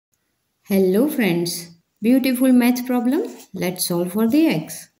Hello friends, beautiful math problem. Let's solve for the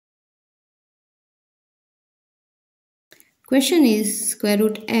x. Question is square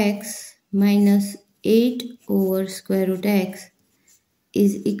root x minus 8 over square root x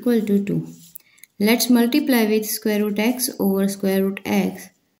is equal to 2. Let's multiply with square root x over square root x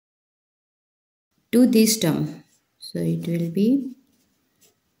to this term. So it will be,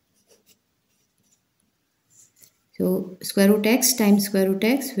 so square root x times square root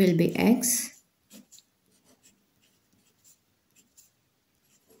x will be x.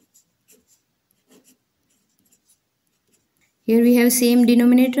 Here we have same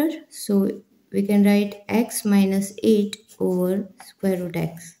denominator, so we can write x minus 8 over square root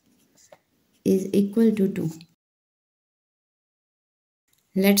x is equal to 2.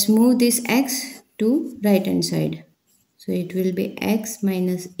 Let's move this x to right hand side. So it will be x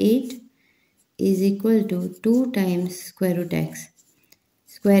minus 8 is equal to 2 times square root x.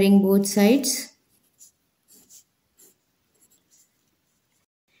 Squaring both sides.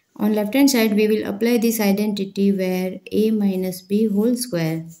 On left hand side we will apply this identity where a minus b whole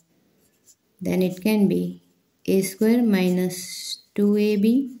square. Then it can be a square minus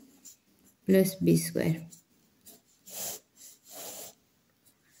 2ab plus b square.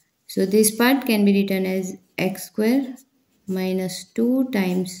 So this part can be written as x square minus 2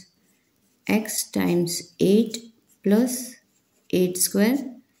 times x times 8 plus 8 square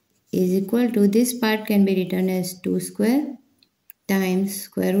is equal to, this part can be written as 2 square times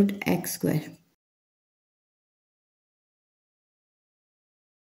square root x square.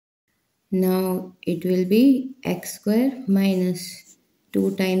 Now it will be x square minus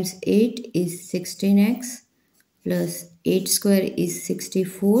 2 times 8 is 16x plus 8 square is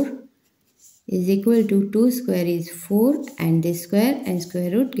 64 is equal to 2 square is 4, and this square and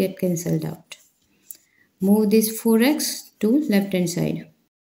square root get cancelled out. Move this 4x to left hand side.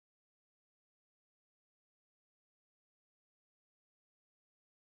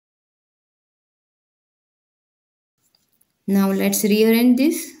 Now let's rearrange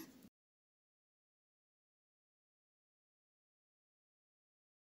this.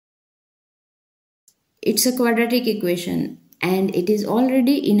 It's a quadratic equation and it is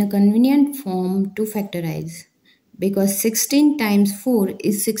already in a convenient form to factorize because 16 times 4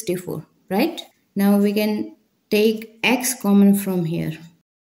 is 64, right? Now we can take x common from here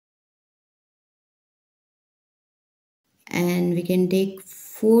and we can take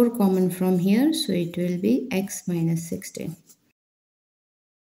 4 common from here, so it will be x minus 16.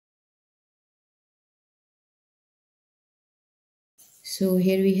 So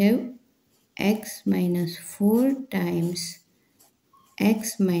here we have x minus 4 times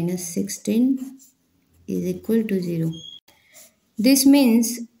x minus 16 is equal to 0. This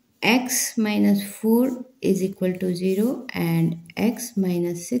means x minus 4 is equal to 0 and x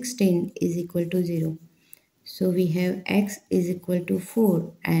minus 16 is equal to 0. So we have x is equal to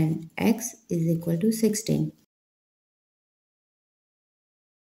 4 and x is equal to 16.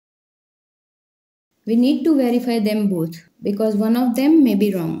 We need to verify them both because one of them may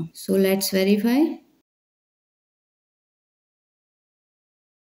be wrong. So let's verify.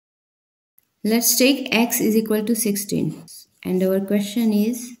 Let's take x is equal to 16 and our question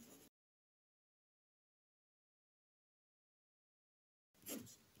is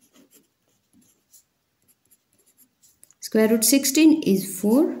square root 16 is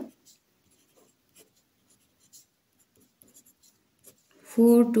 4.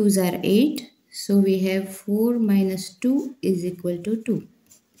 4 2s are 8. So we have 4 minus 2 is equal to 2.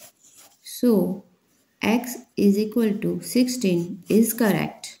 So x is equal to 16 is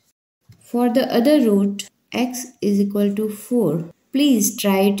correct. For the other root, x is equal to 4. Please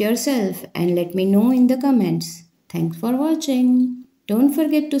try it yourself and let me know in the comments. Thanks for watching. Don't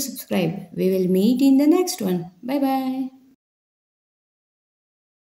forget to subscribe. We will meet in the next one. Bye bye.